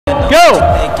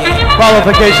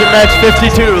Qualification match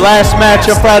 52, last match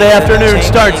of Friday afternoon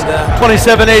starts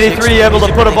 27-83, able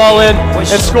to put a ball in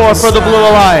and score for the Blue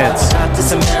Alliance.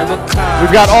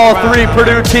 We've got all three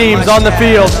Purdue teams on the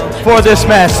field for this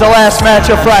match, the last match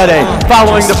of Friday,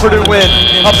 following the Purdue win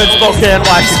up in Spokane,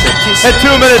 Washington. And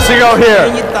 2 minutes to go here.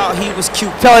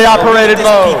 Teleoperated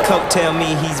mode. Tell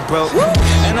me he's broke.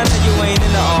 And I know you ain't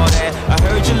into all that. I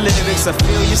heard your lyrics, I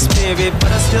feel your spirit, but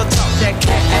I still talk that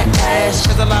cash.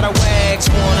 There's a lot of wags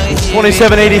wanna hear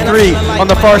 27-83 on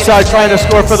the far side, trying to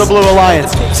score for the Blue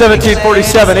Alliance.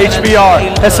 17-47,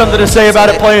 HBR has something to say about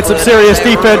it, playing some serious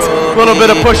defense. A little bit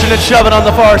of pushing and shoving on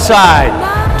the far side.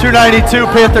 292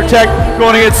 Panther Tech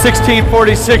going against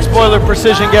 1646 Boiler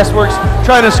Precision Guestworks,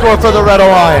 trying to score for the Red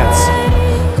Alliance.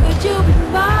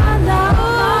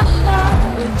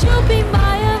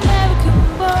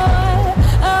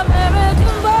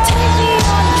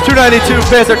 292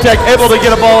 Panther Tech able to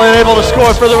get a ball in, able to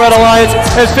score for the Red Alliance,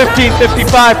 as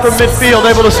 1555 from midfield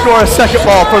able to score a second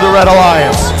ball for the Red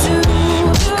Alliance.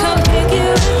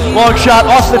 Long shot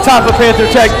off the top of Panther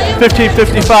Tech,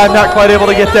 1555 not quite able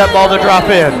to get that ball to drop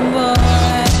in.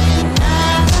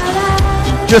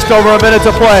 Just over a minute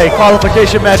to play,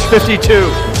 qualification match 52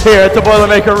 here at the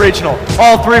Boilermaker Regional.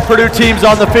 All three Purdue teams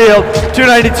on the field.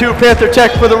 292 Panther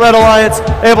Tech for the Red Alliance,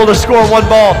 able to score one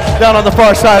ball down on the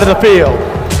far side of the field.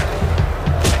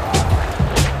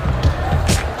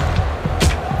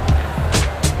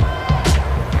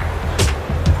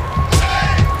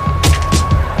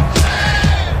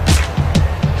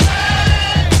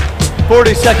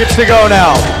 .40 seconds to go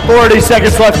now. 40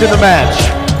 seconds left in the match.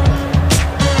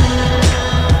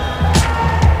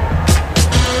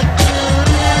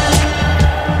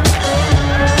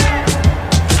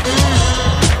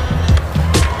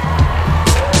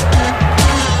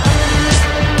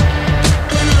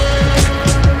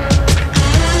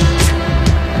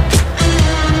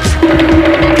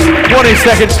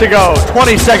 Seconds to go,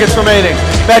 20 seconds remaining.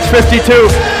 Match 52,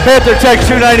 Panther Tech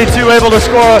 292 able to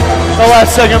score the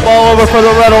last second ball over for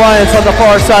the Red Alliance on the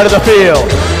far side of the field.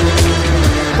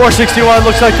 461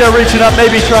 looks like they're reaching up,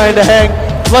 maybe trying to hang.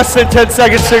 Less than 10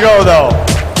 seconds to go though.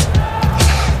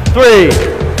 3,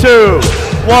 2,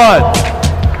 1.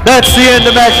 That's the end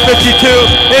of match 52,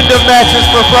 end of matches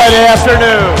for Friday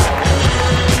afternoon.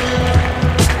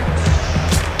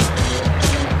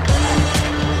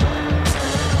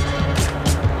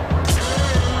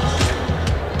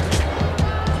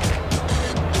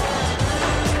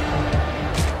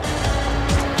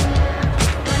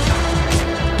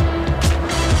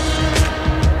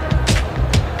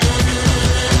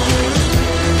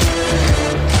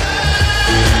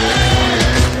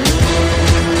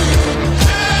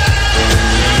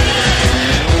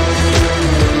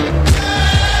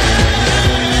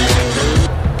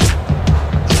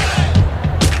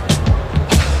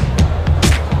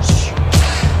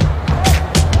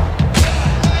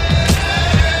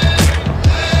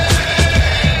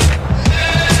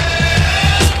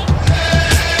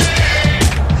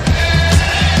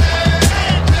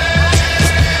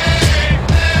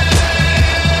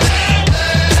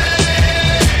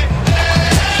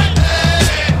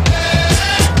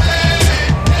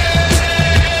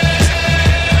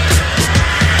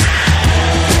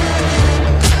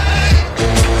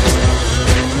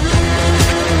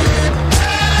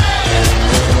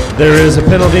 There is a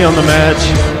penalty on the match.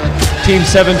 Team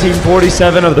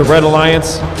 1747 of the Red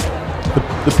Alliance.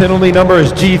 The penalty number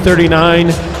is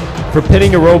G39 for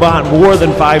pinning a robot more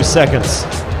than 5 seconds.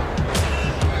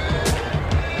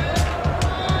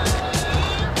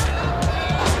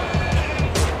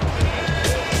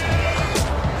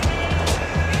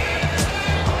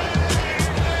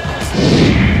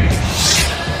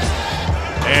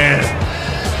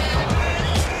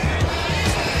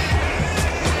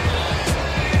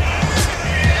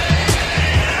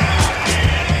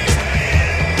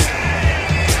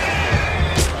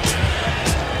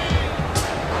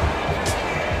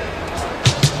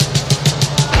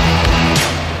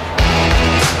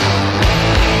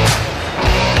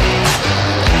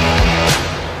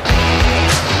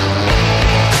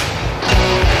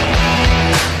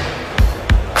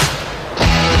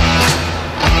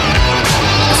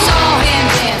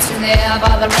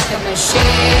 By the record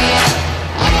machine,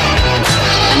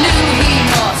 I knew he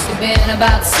must have been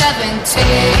about 17.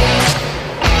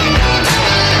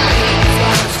 He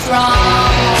was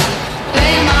strong,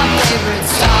 playing my favorite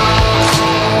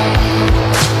song,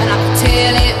 and I could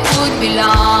tell it would be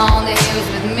long that he was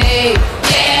with me,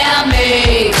 yeah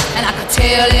me. And I could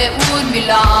tell it would be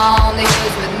long that he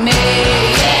was with me,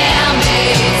 yeah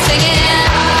me. Singing.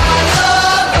 I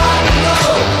love rock and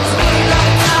roll, swing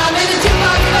like time in the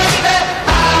jukebox, baby.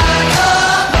 I love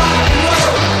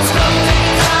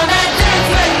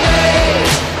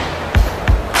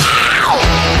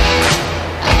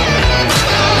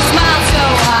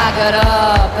got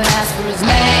up and asked for his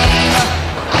name.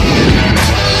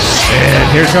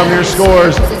 And here come your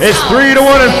scores. It's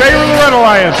 3-1 in favor of the Red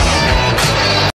Alliance.